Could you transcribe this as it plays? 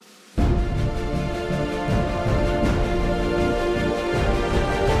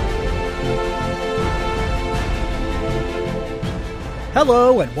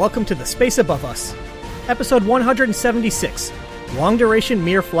Hello and welcome to The Space Above Us, episode 176, long-duration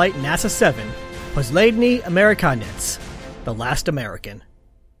Mir flight NASA-7, Posledny Amerikanец, the last American.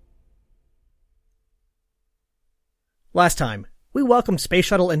 Last time, we welcomed Space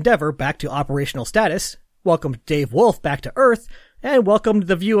Shuttle Endeavour back to operational status, welcomed Dave Wolf back to Earth, and welcomed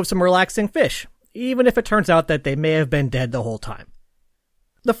the view of some relaxing fish, even if it turns out that they may have been dead the whole time.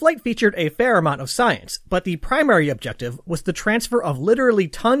 The flight featured a fair amount of science, but the primary objective was the transfer of literally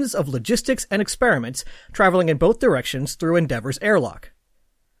tons of logistics and experiments traveling in both directions through Endeavour's airlock.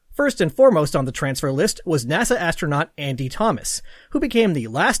 First and foremost on the transfer list was NASA astronaut Andy Thomas, who became the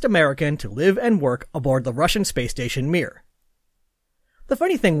last American to live and work aboard the Russian space station Mir. The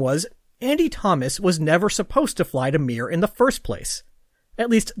funny thing was, Andy Thomas was never supposed to fly to Mir in the first place. At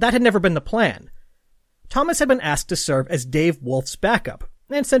least, that had never been the plan. Thomas had been asked to serve as Dave Wolf's backup,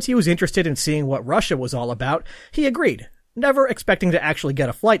 and since he was interested in seeing what Russia was all about, he agreed, never expecting to actually get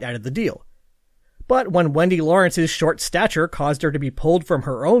a flight out of the deal. But when Wendy Lawrence's short stature caused her to be pulled from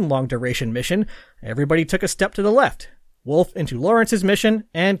her own long-duration mission, everybody took a step to the left, Wolf into Lawrence's mission,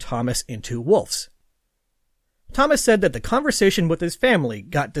 and Thomas into Wolf's. Thomas said that the conversation with his family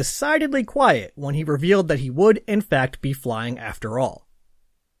got decidedly quiet when he revealed that he would, in fact, be flying after all.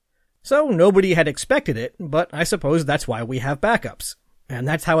 So nobody had expected it, but I suppose that's why we have backups. And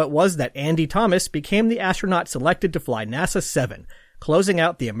that's how it was that Andy Thomas became the astronaut selected to fly NASA-7, closing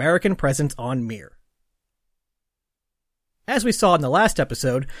out the American presence on Mir. As we saw in the last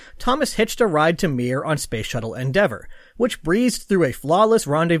episode, Thomas hitched a ride to Mir on Space Shuttle Endeavour, which breezed through a flawless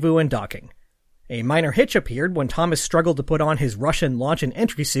rendezvous and docking. A minor hitch appeared when Thomas struggled to put on his Russian launch and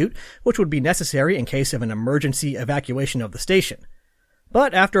entry suit, which would be necessary in case of an emergency evacuation of the station.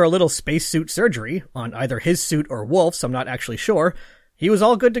 But after a little spacesuit surgery, on either his suit or Wolf's, I'm not actually sure, he was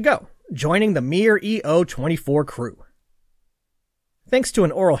all good to go, joining the Mir EO-24 crew. Thanks to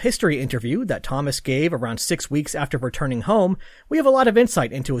an oral history interview that Thomas gave around 6 weeks after returning home, we have a lot of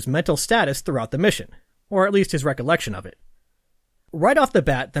insight into his mental status throughout the mission, or at least his recollection of it. Right off the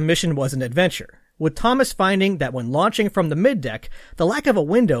bat, the mission was an adventure, with Thomas finding that when launching from the middeck, the lack of a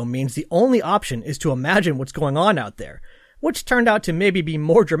window means the only option is to imagine what's going on out there, which turned out to maybe be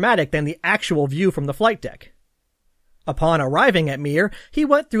more dramatic than the actual view from the flight deck. Upon arriving at Mir, he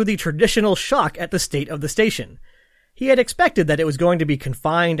went through the traditional shock at the state of the station. He had expected that it was going to be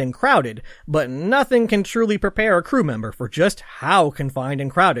confined and crowded, but nothing can truly prepare a crew member for just how confined and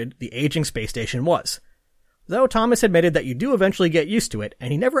crowded the aging space station was. Though Thomas admitted that you do eventually get used to it,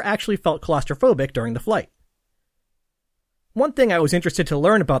 and he never actually felt claustrophobic during the flight. One thing I was interested to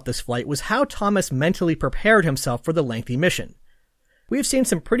learn about this flight was how Thomas mentally prepared himself for the lengthy mission. We've seen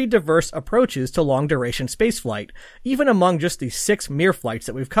some pretty diverse approaches to long-duration spaceflight, even among just the 6 Mir flights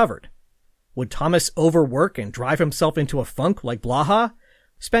that we've covered. Would Thomas overwork and drive himself into a funk like Blaha?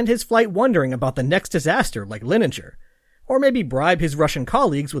 Spend his flight wondering about the next disaster like Lininger? Or maybe bribe his Russian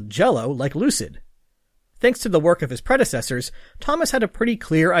colleagues with Jello like Lucid? Thanks to the work of his predecessors, Thomas had a pretty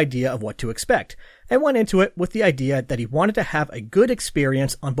clear idea of what to expect, and went into it with the idea that he wanted to have a good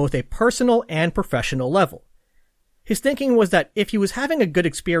experience on both a personal and professional level. His thinking was that if he was having a good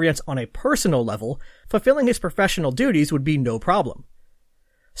experience on a personal level, fulfilling his professional duties would be no problem.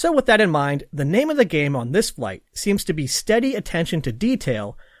 So with that in mind, the name of the game on this flight seems to be steady attention to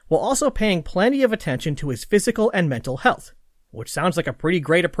detail, while also paying plenty of attention to his physical and mental health, which sounds like a pretty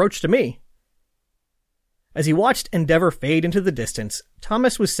great approach to me. As he watched Endeavour fade into the distance,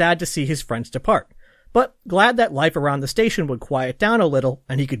 Thomas was sad to see his friends depart, but glad that life around the station would quiet down a little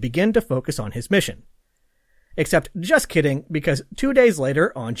and he could begin to focus on his mission. Except just kidding, because 2 days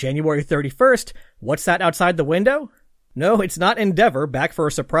later, on January 31st, what's that outside the window? No, it's not Endeavour back for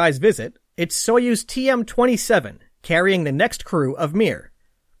a surprise visit. It's Soyuz TM-27, carrying the next crew of Mir.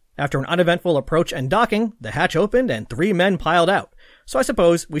 After an uneventful approach and docking, the hatch opened and 3 men piled out, so I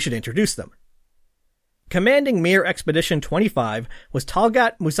suppose we should introduce them. Commanding Mir Expedition 25 was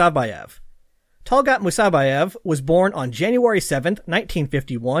Talgat Musabayev. Talgat Musabayev was born on January 7,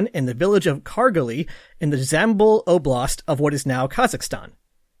 1951 in the village of Kargali in the Zambul Oblast of what is now Kazakhstan.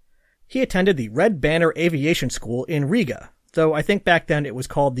 He attended the Red Banner Aviation School in Riga, though I think back then it was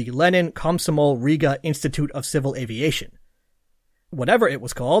called the Lenin Komsomol Riga Institute of Civil Aviation. Whatever it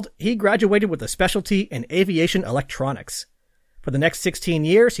was called, he graduated with a specialty in aviation electronics. For the next 16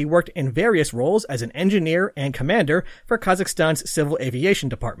 years, he worked in various roles as an engineer and commander for Kazakhstan's Civil Aviation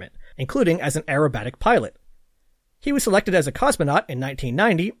Department, including as an aerobatic pilot. He was selected as a cosmonaut in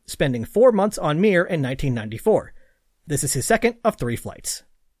 1990, spending 4 months on Mir in 1994. This is his second of 3 flights.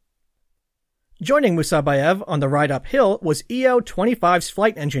 Joining Musabayev on the ride uphill was EO-25's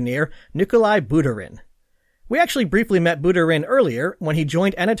flight engineer Nikolai Budarin. We actually briefly met Budarin earlier when he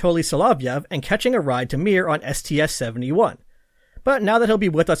joined Anatoly Solovyev and catching a ride to Mir on STS-71. But now that he'll be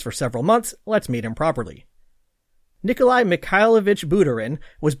with us for several months, let's meet him properly. Nikolai Mikhailovich Budarin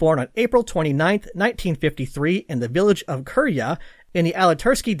was born on April 29, 1953 in the village of Kurya in the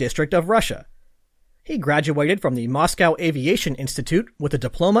Alatursky district of Russia. He graduated from the Moscow Aviation Institute with a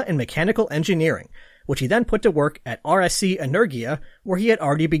diploma in mechanical engineering, which he then put to work at RSC Energia, where he had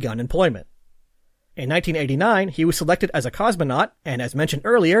already begun employment. In 1989, he was selected as a cosmonaut, and as mentioned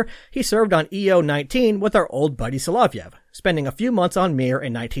earlier, he served on EO-19 with our old buddy Solovyev, spending a few months on Mir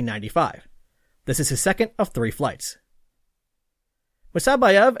in 1995. This is his second of 3 flights.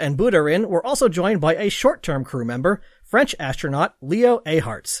 Musabayev and Budarin were also joined by a short-term crew member, French astronaut Leo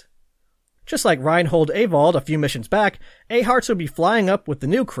Ahartz. Just like Reinhold Ewald a few missions back, Ahartz would be flying up with the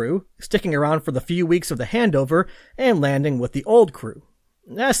new crew, sticking around for the few weeks of the handover, and landing with the old crew.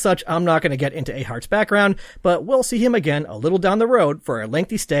 As such, I'm not going to get into Ahart's background, but we'll see him again a little down the road for a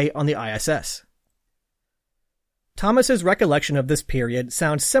lengthy stay on the ISS. Thomas's recollection of this period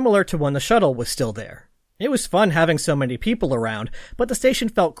sounds similar to when the shuttle was still there. It was fun having so many people around, but the station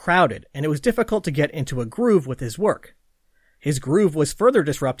felt crowded, and it was difficult to get into a groove with his work. His groove was further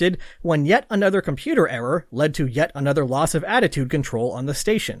disrupted when yet another computer error led to yet another loss of attitude control on the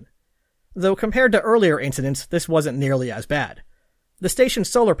station. Though compared to earlier incidents, this wasn't nearly as bad. The station's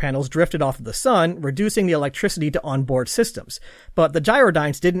solar panels drifted off of the sun, reducing the electricity to onboard systems, but the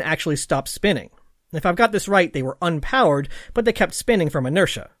gyrodynes didn't actually stop spinning. If I've got this right, they were unpowered, but they kept spinning from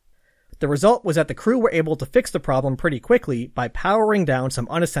inertia. The result was that the crew were able to fix the problem pretty quickly by powering down some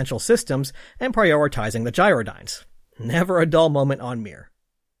unessential systems and prioritizing the gyrodynes. Never a dull moment on Mir.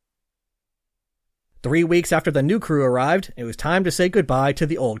 3 weeks after the new crew arrived, it was time to say goodbye to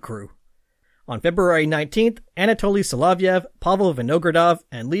the old crew. On February 19th, Anatoly Solovyev, Pavel Vinogradov,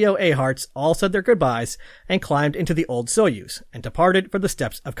 and Leo Ahartz all said their goodbyes and climbed into the old Soyuz and departed for the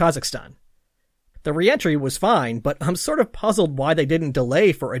steppes of Kazakhstan. The re-entry was fine, but I'm sort of puzzled why they didn't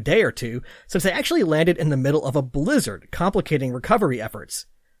delay for a day or two, since they actually landed in the middle of a blizzard, complicating recovery efforts.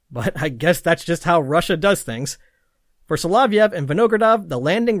 But I guess that's just how Russia does things. For Solovyev and Vinogradov, the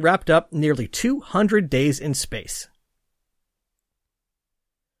landing wrapped up nearly 200 days in space.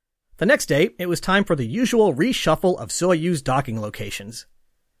 The next day, it was time for the usual reshuffle of Soyuz docking locations.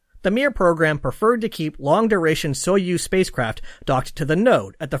 The Mir program preferred to keep long-duration Soyuz spacecraft docked to the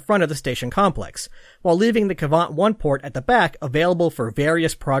node at the front of the station complex, while leaving the Kvant 1 port at the back available for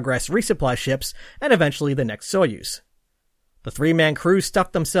various Progress resupply ships and eventually the next Soyuz. The 3-man crew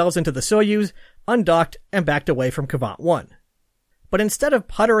stuffed themselves into the Soyuz, undocked, and backed away from Kvant 1. But instead of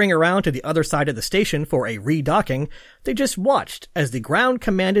puttering around to the other side of the station for a redocking, they just watched as the ground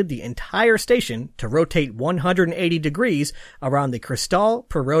commanded the entire station to rotate 180 degrees around the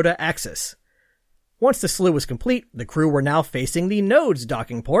Kristall-Priroda axis. Once the slew was complete, the crew were now facing the node's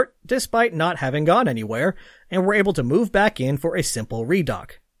docking port, despite not having gone anywhere, and were able to move back in for a simple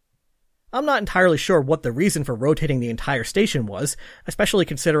redock. I'm not entirely sure what the reason for rotating the entire station was, especially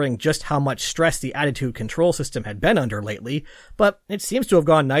considering just how much stress the attitude control system had been under lately, but it seems to have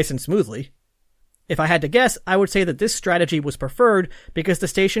gone nice and smoothly. If I had to guess, I would say that this strategy was preferred because the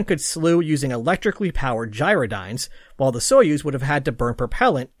station could slew using electrically powered gyrodynes, while the Soyuz would have had to burn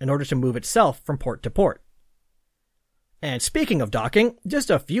propellant in order to move itself from port to port. And speaking of docking, just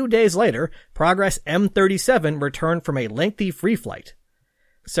a few days later, Progress M37 returned from a lengthy free flight.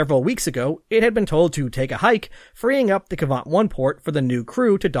 Several weeks ago, it had been told to take a hike, freeing up the Kvant 1 port for the new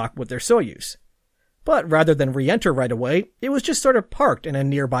crew to dock with their Soyuz. But rather than re-enter right away, it was just sort of parked in a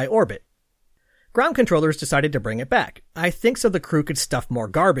nearby orbit. Ground controllers decided to bring it back, I think so the crew could stuff more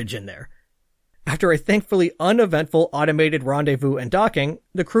garbage in there. After a thankfully uneventful automated rendezvous and docking,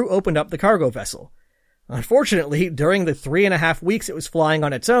 the crew opened up the cargo vessel. Unfortunately, during the 3.5 weeks it was flying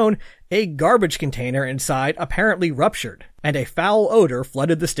on its own, a garbage container inside apparently ruptured, and a foul odor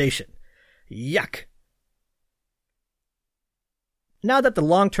flooded the station. Yuck! Now that the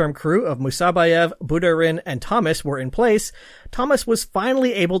long-term crew of Musabayev, Budarin, and Thomas were in place, Thomas was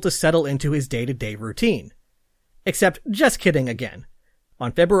finally able to settle into his day-to-day routine. Except, just kidding again.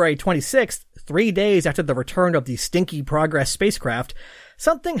 On February 26th, 3 days after the return of the stinky Progress spacecraft,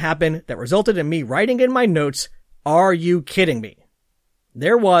 something happened that resulted in me writing in my notes, "Are you kidding me?"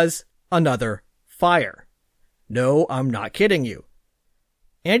 There was another fire. No, I'm not kidding you.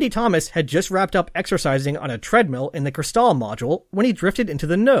 Andy Thomas had just wrapped up exercising on a treadmill in the Kristall module when he drifted into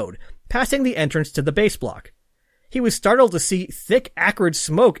the node, passing the entrance to the base block. He was startled to see thick, acrid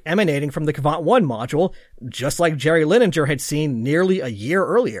smoke emanating from the Kvant 1 module, just like Jerry Linenger had seen nearly a year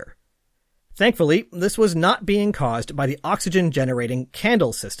earlier. Thankfully, this was not being caused by the oxygen-generating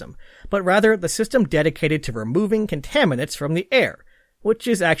candle system, but rather the system dedicated to removing contaminants from the air, which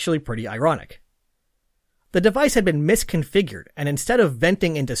is actually pretty ironic. The device had been misconfigured, and instead of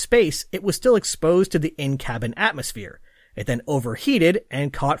venting into space, it was still exposed to the in-cabin atmosphere. It then overheated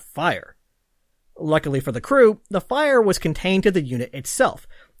and caught fire. Luckily for the crew, the fire was contained to the unit itself,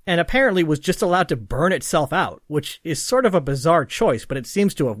 and apparently was just allowed to burn itself out, which is sort of a bizarre choice, but it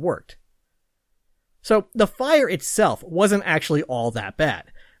seems to have worked. So, the fire itself wasn't actually all that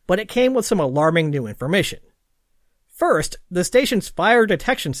bad, but it came with some alarming new information. First, the station's fire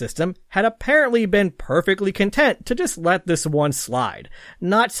detection system had apparently been perfectly content to just let this one slide,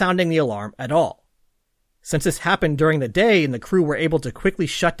 not sounding the alarm at all. Since this happened during the day and the crew were able to quickly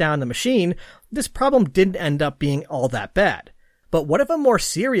shut down the machine, this problem didn't end up being all that bad. But what if a more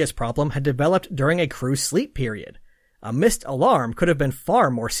serious problem had developed during a crew sleep period? A missed alarm could have been far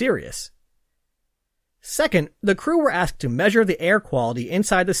more serious. Second, the crew were asked to measure the air quality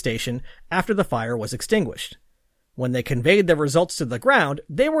inside the station after the fire was extinguished. When they conveyed their results to the ground,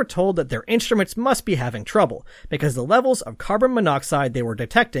 they were told that their instruments must be having trouble because the levels of carbon monoxide they were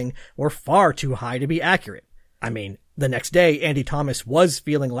detecting were far too high to be accurate. I mean, the next day, Andy Thomas was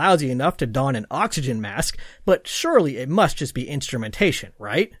feeling lousy enough to don an oxygen mask, but surely it must just be instrumentation,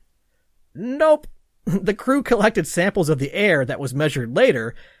 right? Nope. The crew collected samples of the air that was measured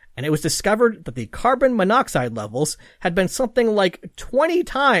later, and it was discovered that the carbon monoxide levels had been something like 20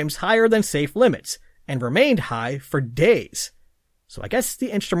 times higher than safe limits, and remained high for days. So I guess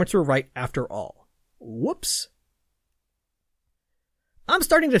the instruments were right after all. Whoops. I'm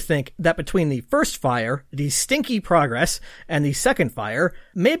starting to think that between the first fire, the stinky progress, and the second fire,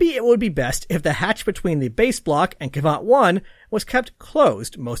 maybe it would be best if the hatch between the base block and Cavant 1 was kept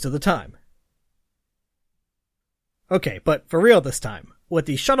closed most of the time. Okay, but for real this time. With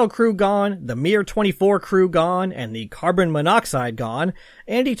the shuttle crew gone, the Mir 24 crew gone, and the carbon monoxide gone,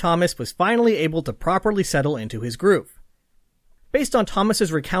 Andy Thomas was finally able to properly settle into his groove. Based on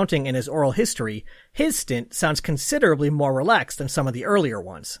Thomas's recounting in his oral history, his stint sounds considerably more relaxed than some of the earlier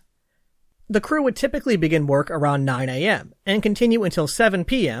ones. The crew would typically begin work around 9 a.m. and continue until 7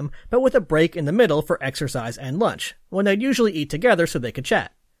 p.m., but with a break in the middle for exercise and lunch, when they'd usually eat together so they could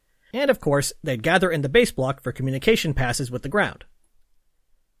chat. And of course, they'd gather in the base block for communication passes with the ground.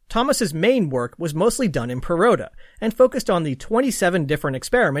 Thomas's main work was mostly done in Peroda, and focused on the 27 different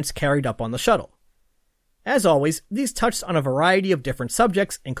experiments carried up on the shuttle. As always, these touched on a variety of different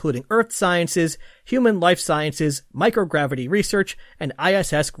subjects, including Earth sciences, human life sciences, microgravity research, and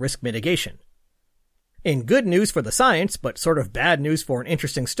ISS risk mitigation. In good news for the science, but sort of bad news for an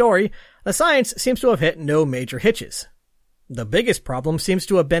interesting story, the science seems to have hit no major hitches. The biggest problem seems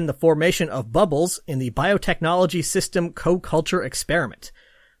to have been the formation of bubbles in the biotechnology system co-culture experiment.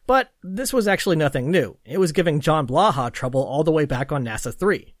 But this was actually nothing new. It was giving John Blaha trouble all the way back on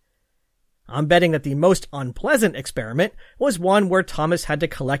NASA-3. I'm betting that the most unpleasant experiment was one where Thomas had to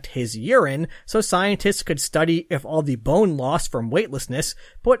collect his urine so scientists could study if all the bone loss from weightlessness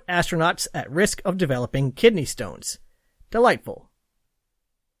put astronauts at risk of developing kidney stones. Delightful.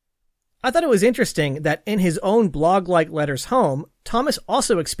 I thought it was interesting that in his own blog-like letters home, Thomas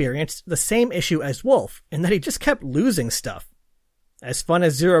also experienced the same issue as Wolf, in that he just kept losing stuff. As fun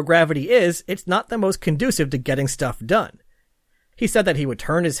as zero gravity is, it's not the most conducive to getting stuff done. He said that he would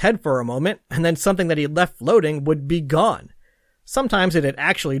turn his head for a moment, and then something that he left floating would be gone. Sometimes it had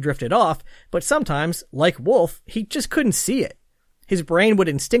actually drifted off, but sometimes, like Wolf, he just couldn't see it. His brain would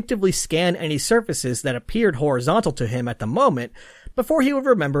instinctively scan any surfaces that appeared horizontal to him at the moment, before he would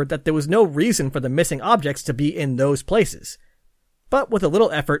remember that there was no reason for the missing objects to be in those places. But with a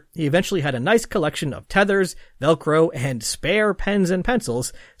little effort, he eventually had a nice collection of tethers, Velcro, and spare pens and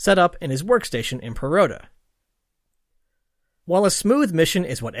pencils set up in his workstation in Peroda. While a smooth mission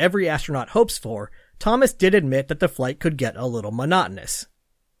is what every astronaut hopes for, Thomas did admit that the flight could get a little monotonous.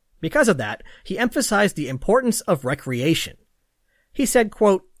 Because of that, he emphasized the importance of recreation. He said,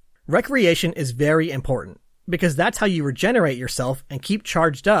 quote, "Recreation is very important, because that's how you regenerate yourself and keep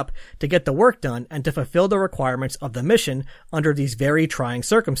charged up to get the work done and to fulfill the requirements of the mission under these very trying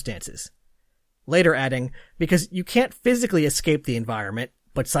circumstances." Later adding, because you can't physically escape the environment,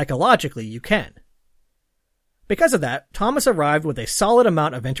 but psychologically you can. Because of that, Thomas arrived with a solid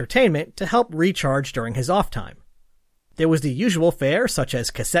amount of entertainment to help recharge during his off time. There was the usual fare, such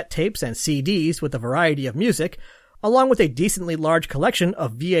as cassette tapes and CDs with a variety of music, along with a decently large collection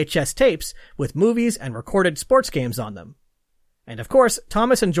of VHS tapes with movies and recorded sports games on them. And of course,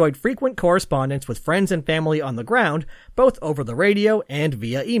 Thomas enjoyed frequent correspondence with friends and family on the ground, both over the radio and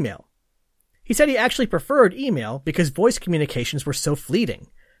via email. He said he actually preferred email because voice communications were so fleeting.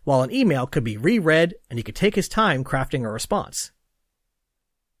 while an email could be reread and he could take his time crafting a response.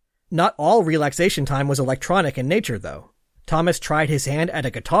 Not all relaxation time was electronic in nature, though. Thomas tried his hand at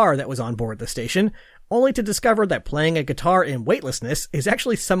a guitar that was on board the station, only to discover that playing a guitar in weightlessness is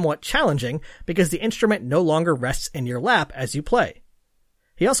actually somewhat challenging because the instrument no longer rests in your lap as you play.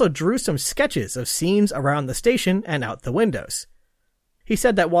 He also drew some sketches of scenes around the station and out the windows. He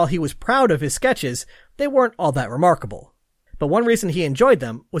said that while he was proud of his sketches, they weren't all that remarkable. But one reason he enjoyed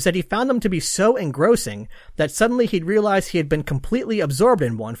them was that he found them to be so engrossing that suddenly he'd realize he had been completely absorbed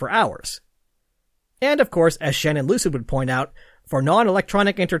in one for hours. And of course, as Shannon Lucid would point out, for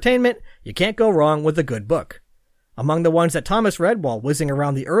non-electronic entertainment, you can't go wrong with a good book. Among the ones that Thomas read while whizzing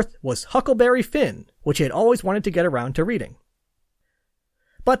around the Earth was Huckleberry Finn, which he had always wanted to get around to reading.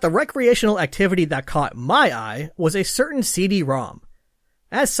 But the recreational activity that caught my eye was a certain CD-ROM.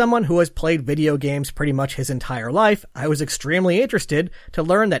 As someone who has played video games pretty much his entire life, I was extremely interested to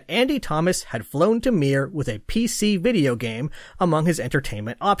learn that Andy Thomas had flown to Mir with a PC video game among his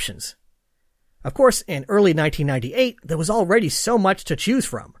entertainment options. Of course, in early 1998, there was already so much to choose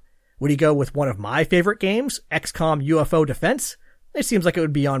from. Would he go with one of my favorite games, XCOM UFO Defense? It seems like it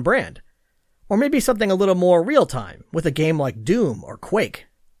would be on brand. Or maybe something a little more real-time, with a game like Doom or Quake.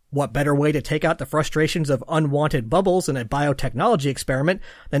 What better way to take out the frustrations of unwanted bubbles in a biotechnology experiment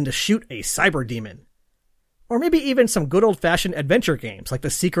than to shoot a cyber demon? Or maybe even some good old-fashioned adventure games like The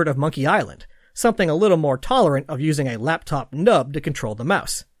Secret of Monkey Island, something a little more tolerant of using a laptop nub to control the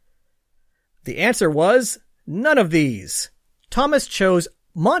mouse. The answer was none of these. Thomas chose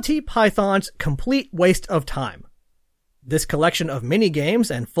Monty Python's Complete Waste of Time. This collection of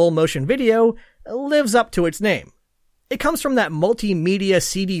mini-games and full-motion video lives up to its name. It comes from that multimedia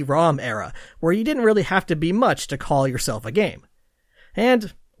CD-ROM era, where you didn't really have to be much to call yourself a game.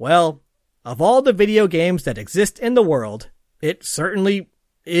 And, well, of all the video games that exist in the world, it certainly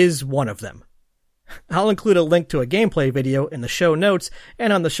is one of them. I'll include a link to a gameplay video in the show notes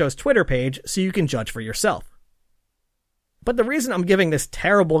and on the show's Twitter page so you can judge for yourself. But the reason I'm giving this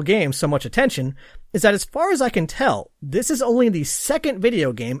terrible game so much attention is that as far as I can tell, this is only the second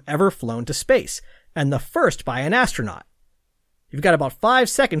video game ever flown to space, and the first by an astronaut. You've got about 5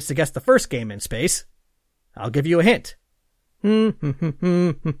 seconds to guess the first game in space. I'll give you a hint.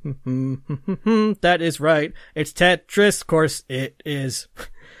 That is right. It's Tetris. Of course, it is.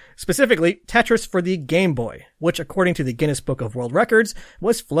 Specifically, Tetris for the Game Boy, which according to the Guinness Book of World Records,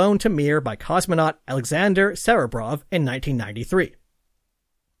 was flown to Mir by cosmonaut Alexander Serebrov in 1993.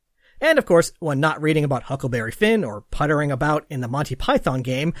 And of course, when not reading about Huckleberry Finn or puttering about in the Monty Python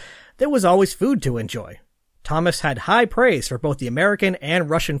game, there was always food to enjoy. Thomas had high praise for both the American and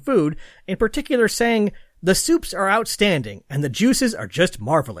Russian food, in particular saying, "The soups are outstanding and the juices are just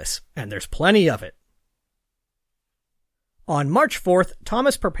marvelous, and there's plenty of it." On March 4th,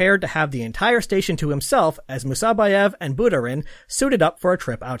 Thomas prepared to have the entire station to himself as Musabayev and Budarin suited up for a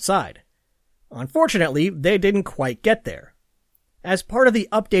trip outside. Unfortunately, they didn't quite get there. As part of the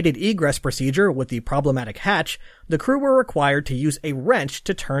updated egress procedure with the problematic hatch, the crew were required to use a wrench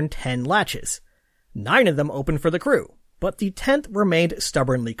to turn 10 latches. 9 of them opened for the crew, but the 10th remained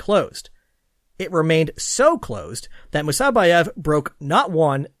stubbornly closed. It remained so closed that Musabayev broke not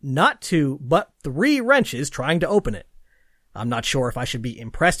 1, not 2, but 3 wrenches trying to open it. I'm not sure if I should be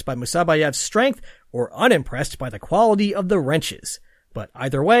impressed by Musabayev's strength or unimpressed by the quality of the wrenches, but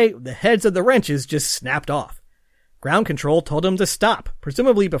either way, the heads of the wrenches just snapped off. Ground control told him to stop,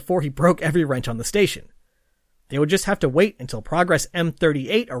 presumably before he broke every wrench on the station. They would just have to wait until Progress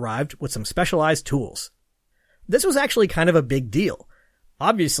M38 arrived with some specialized tools. This was actually kind of a big deal.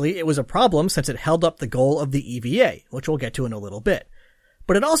 Obviously, it was a problem since it held up the goal of the EVA, which we'll get to in a little bit.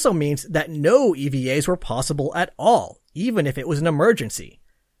 But it also means that no EVAs were possible at all, even if it was an emergency.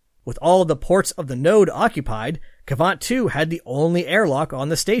 With all of the ports of the node occupied, Cavant 2 had the only airlock on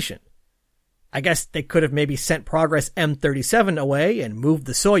the station. I guess they could have maybe sent Progress M37 away and moved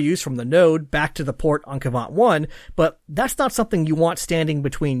the Soyuz from the node back to the port on Cavant 1, but that's not something you want standing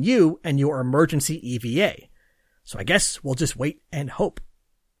between you and your emergency EVA. So I guess we'll just wait and hope.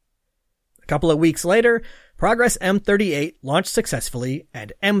 A couple of weeks later, Progress M38 launched successfully,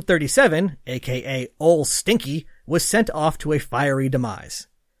 and M37, aka Ol Stinky, was sent off to a fiery demise.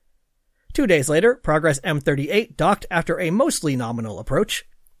 2 days later, Progress M38 docked after a mostly nominal approach.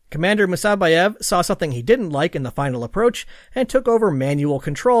 Commander Musabayev saw something he didn't like in the final approach and took over manual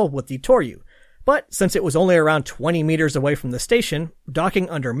control with the Toryu, but since it was only around 20 meters away from the station, docking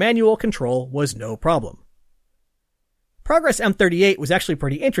under manual control was no problem. Progress M38 was actually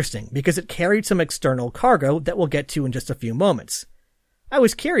pretty interesting because it carried some external cargo that we'll get to in just a few moments. I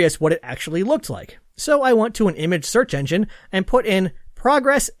was curious what it actually looked like, so I went to an image search engine and put in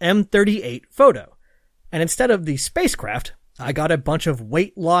Progress M38 photo. And instead of the spacecraft, I got a bunch of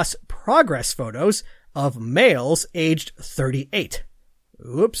weight loss progress photos of males aged 38.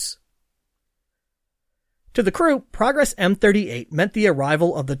 Oops. To the crew, Progress M38 meant the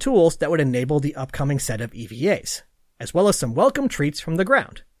arrival of the tools that would enable the upcoming set of EVAs, as well as some welcome treats from the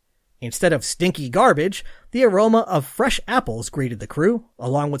ground. Instead of stinky garbage, the aroma of fresh apples greeted the crew,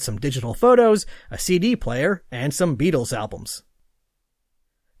 along with some digital photos, a CD player, and some Beatles albums.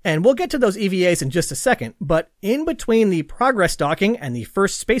 And we'll get to those EVAs in just a second, but in between the Progress docking and the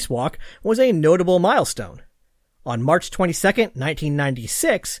first spacewalk was a notable milestone. On March 22,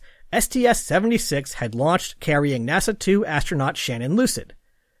 1996, STS-76 had launched carrying NASA-2 astronaut Shannon Lucid.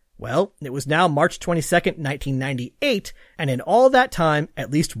 Well, it was now March 22, 1998, and in all that time, at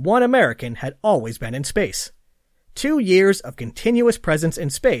least one American had always been in space. 2 years of continuous presence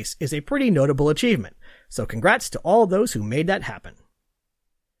in space is a pretty notable achievement, so congrats to all those who made that happen.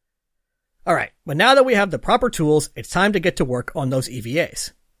 Alright, but now that we have the proper tools, it's time to get to work on those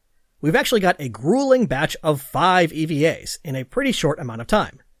EVAs. We've actually got a grueling batch of 5 EVAs in a pretty short amount of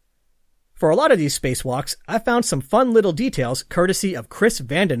time. For a lot of these spacewalks, I found some fun little details courtesy of Chris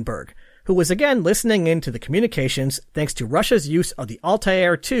Vandenberg, who was again listening in to the communications thanks to Russia's use of the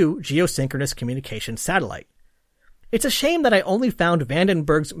Altair 2 geosynchronous communication satellite. It's a shame that I only found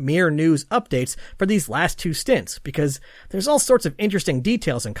Vandenberg's Mir News updates for these last 2 stints, because there's all sorts of interesting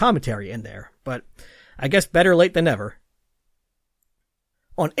details and commentary in there, but I guess better late than never.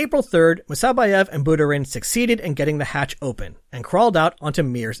 On April 3rd, Musabayev and Budarin succeeded in getting the hatch open and crawled out onto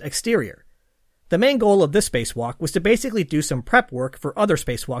Mir's exterior. The main goal of this spacewalk was to basically do some prep work for other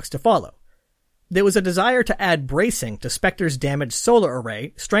spacewalks to follow. There was a desire to add bracing to Spectre's damaged solar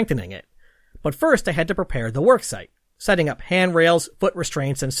array, strengthening it. But first they had to prepare the worksite, setting up handrails, foot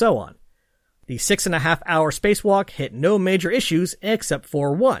restraints, and so on. The 6.5-hour spacewalk hit no major issues except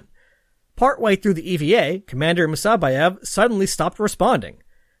for one. Partway through the EVA, Commander Musabayev suddenly stopped responding.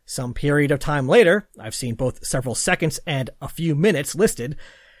 Some period of time later, I've seen both several seconds and a few minutes listed,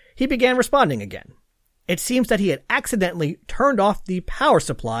 he began responding again. It seems that he had accidentally turned off the power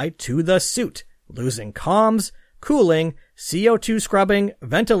supply to the suit, losing comms, cooling, CO2 scrubbing,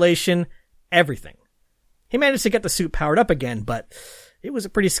 ventilation, everything. He managed to get the suit powered up again, but it was a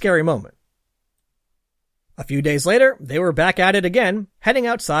pretty scary moment. A few days later, they were back at it again, heading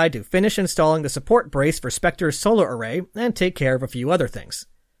outside to finish installing the support brace for Spectre's solar array and take care of a few other things.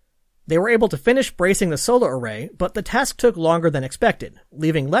 They were able to finish bracing the solar array, but the task took longer than expected,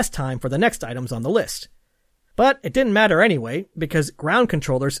 leaving less time for the next items on the list. But it didn't matter anyway, because ground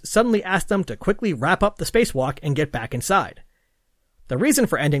controllers suddenly asked them to quickly wrap up the spacewalk and get back inside. The reason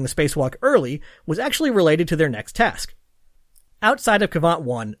for ending the spacewalk early was actually related to their next task. Outside of Kvant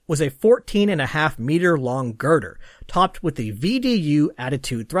 1 was a 14.5-meter-long girder, topped with the VDU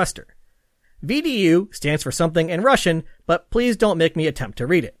attitude thruster. VDU stands for something in Russian, but please don't make me attempt to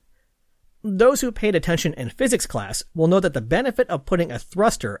read it. Those who paid attention in physics class will know that the benefit of putting a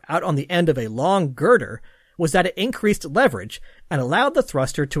thruster out on the end of a long girder was that it increased leverage and allowed the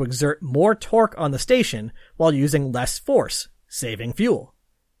thruster to exert more torque on the station while using less force, saving fuel.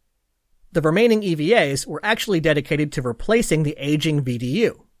 The remaining EVAs were actually dedicated to replacing the aging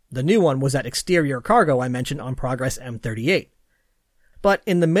VDU. The new one was that exterior cargo I mentioned on Progress M38. But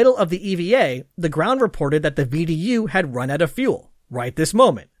in the middle of the EVA, the ground reported that the VDU had run out of fuel, right this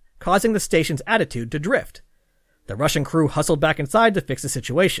moment, causing the station's attitude to drift. The Russian crew hustled back inside to fix the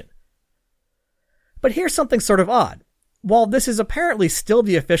situation. But here's something sort of odd. While this is apparently still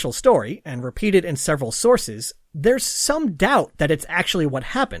the official story, and repeated in several sources, there's some doubt that it's actually what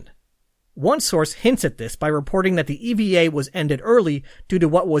happened. One source hints at this by reporting that the EVA was ended early due to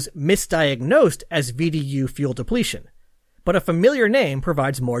what was misdiagnosed as VDU fuel depletion. But a familiar name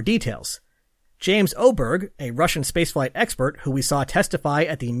provides more details. James Oberg, a Russian spaceflight expert who we saw testify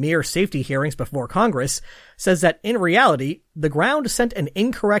at the Mir safety hearings before Congress, says that in reality, the ground sent an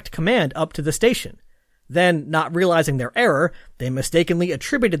incorrect command up to the station. Then, not realizing their error, they mistakenly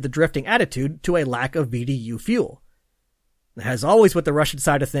attributed the drifting attitude to a lack of VDU fuel. As always with the Russian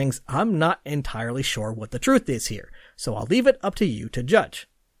side of things, I'm not entirely sure what the truth is here, so I'll leave it up to you to judge.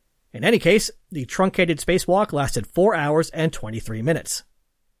 In any case, the truncated spacewalk lasted 4 hours and 23 minutes.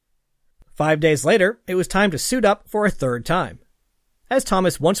 5 days later, it was time to suit up for a third time. As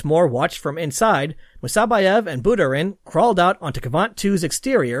Thomas once more watched from inside, Musabayev and Budarin crawled out onto Kvant 2's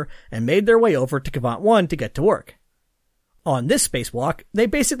exterior and made their way over to Kvant 1 to get to work. On this spacewalk, they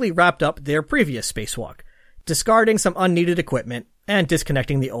basically wrapped up their previous spacewalk, discarding some unneeded equipment and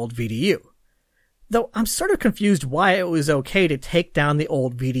disconnecting the old VDU. Though I'm sort of confused why it was okay to take down the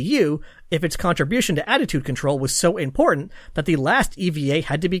old VDU if its contribution to attitude control was so important that the last EVA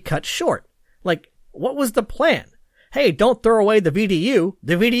had to be cut short. Like, what was the plan? Hey, don't throw away the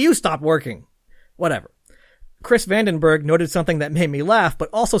VDU stopped working. Whatever. Chris Vandenberg noted something that made me laugh but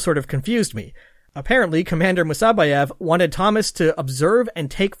also sort of confused me. Apparently, Commander Musabayev wanted Thomas to observe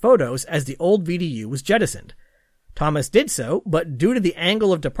and take photos as the old VDU was jettisoned. Thomas did so, but due to the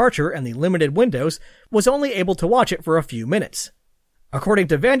angle of departure and the limited windows, was only able to watch it for a few minutes. According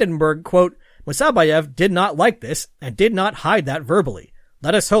to Vandenberg, quote, Musabayev did not like this and did not hide that verbally.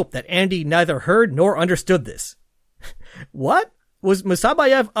 Let us hope that Andy neither heard nor understood this. What? Was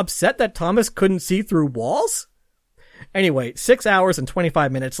Musabayev upset that Thomas couldn't see through walls? Anyway, 6 hours and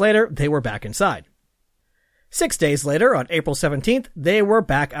 25 minutes later, they were back inside. 6 days later, on April 17th, they were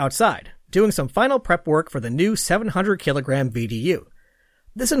back outside, doing some final prep work for the new 700-kilogram VDU.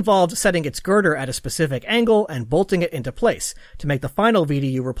 This involved setting its girder at a specific angle and bolting it into place to make the final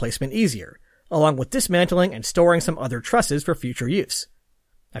VDU replacement easier, along with dismantling and storing some other trusses for future use.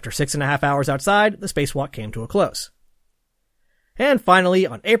 After 6.5 hours outside, the spacewalk came to a close. And finally,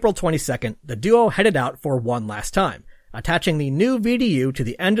 on April 22nd, the duo headed out for one last time, attaching the new VDU to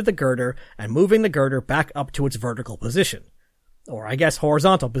the end of the girder and moving the girder back up to its vertical position. Or I guess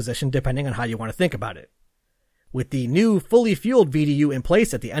horizontal position, depending on how you want to think about it. With the new fully fueled VDU in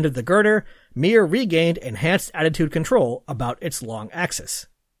place at the end of the girder, Mir regained enhanced attitude control about its long axis.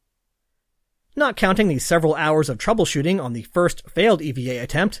 Not counting the several hours of troubleshooting on the first failed EVA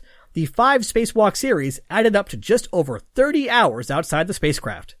attempt, the 5 spacewalk series added up to just over 30 hours outside the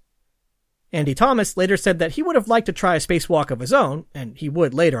spacecraft. Andy Thomas later said that he would have liked to try a spacewalk of his own, and he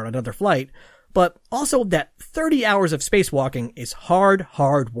would later on another flight, but also that 30 hours of spacewalking is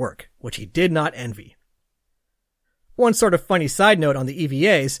hard work, which he did not envy. One sort of funny side note on the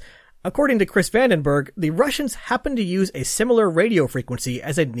EVAs, according to Chris Vandenberg, the Russians happened to use a similar radio frequency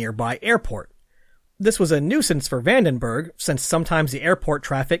as a nearby airport. This was a nuisance for Vandenberg, since sometimes the airport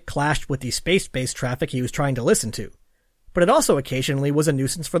traffic clashed with the space-based traffic he was trying to listen to. But it also occasionally was a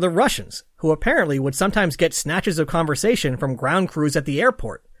nuisance for the Russians, who apparently would sometimes get snatches of conversation from ground crews at the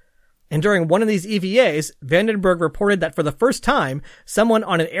airport. And during one of these EVAs, Vandenberg reported that for the first time, someone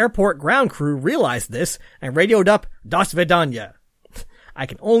on an airport ground crew realized this and radioed up, "Do svidaniya." I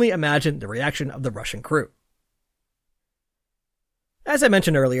can only imagine the reaction of the Russian crew. As I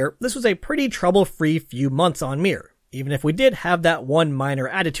mentioned earlier, this was a pretty trouble-free few months on Mir, even if we did have that one minor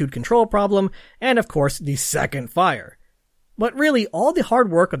attitude control problem, and of course the second fire. But really, all the hard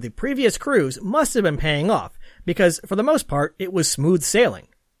work of the previous crews must have been paying off, because for the most part, it was smooth sailing.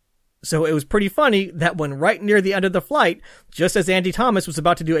 So it was pretty funny that when right near the end of the flight, just as Andy Thomas was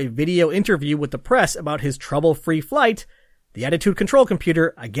about to do a video interview with the press about his trouble-free flight, the attitude control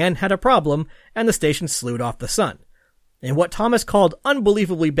computer again had a problem, and the station slewed off the sun. In what Thomas called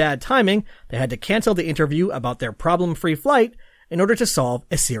unbelievably bad timing, they had to cancel the interview about their problem-free flight in order to solve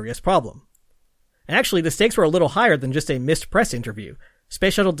a serious problem. And actually, the stakes were a little higher than just a missed press interview.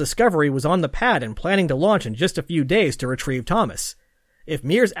 Space Shuttle Discovery was on the pad and planning to launch in just a few days to retrieve Thomas. If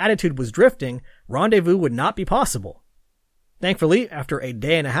Mir's attitude was drifting, rendezvous would not be possible. Thankfully, after a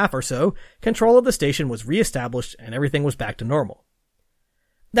day and a half or so, control of the station was re-established and everything was back to normal.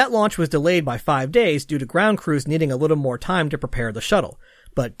 That launch was delayed by 5 days due to ground crews needing a little more time to prepare the shuttle,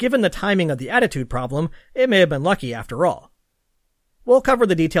 but given the timing of the attitude problem, it may have been lucky after all. We'll cover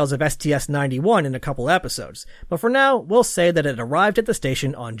the details of STS-91 in a couple episodes, but for now, we'll say that it arrived at the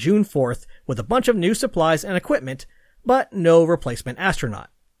station on June 4th with a bunch of new supplies and equipment, but no replacement astronaut.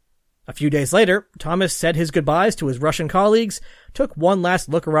 A few days later, Thomas said his goodbyes to his Russian colleagues, took one last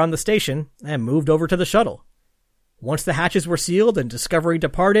look around the station, and moved over to the shuttle. Once the hatches were sealed and Discovery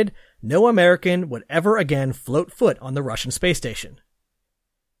departed, no American would ever again float foot on the Russian space station.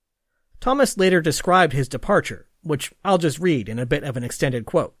 Thomas later described his departure, which I'll just read in a bit of an extended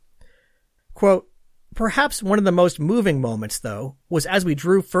quote. Quote, "Perhaps one of the most moving moments, though, was as we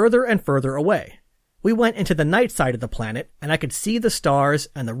drew further and further away. We went into the night side of the planet, and I could see the stars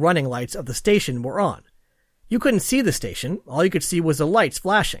and the running lights of the station were on. You couldn't see the station, all you could see was the lights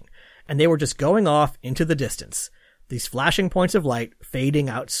flashing, and they were just going off into the distance, these flashing points of light fading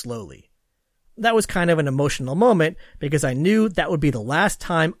out slowly. That was kind of an emotional moment, because I knew that would be the last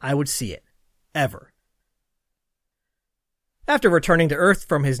time I would see it. Ever." After returning to Earth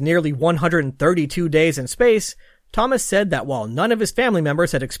from his nearly 132 days in space, Thomas said that while none of his family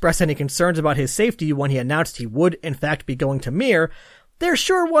members had expressed any concerns about his safety when he announced he would in fact be going to Mir, there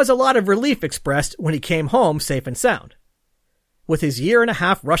sure was a lot of relief expressed when he came home safe and sound. With his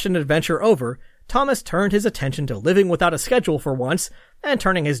year-and-a-half Russian adventure over, Thomas turned his attention to living without a schedule for once and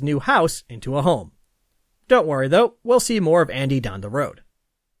turning his new house into a home. Don't worry though, we'll see more of Andy down the road.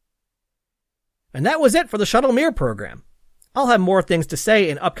 And that was it for the Shuttle Mir program. I'll have more things to say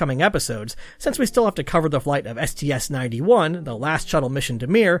in upcoming episodes, since we still have to cover the flight of STS-91, the last shuttle mission to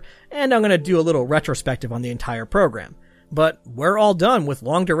Mir, and I'm going to do a little retrospective on the entire program. But we're all done with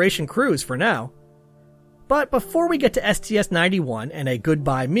long-duration cruise for now. But before we get to STS-91 and a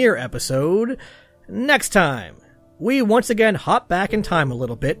Goodbye Mir episode, next time, we once again hop back in time a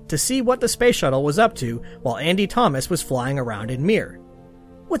little bit to see what the space shuttle was up to while Andy Thomas was flying around in Mir.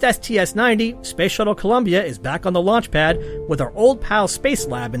 With STS-90, Space Shuttle Columbia is back on the launch pad with our old pal Space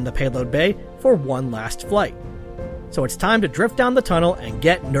Lab in the payload bay for one last flight. So it's time to drift down the tunnel and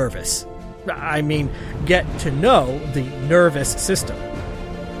get nervous. I mean, get to know the nervous system.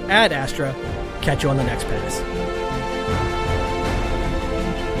 Ad Astra, catch you on the next pass.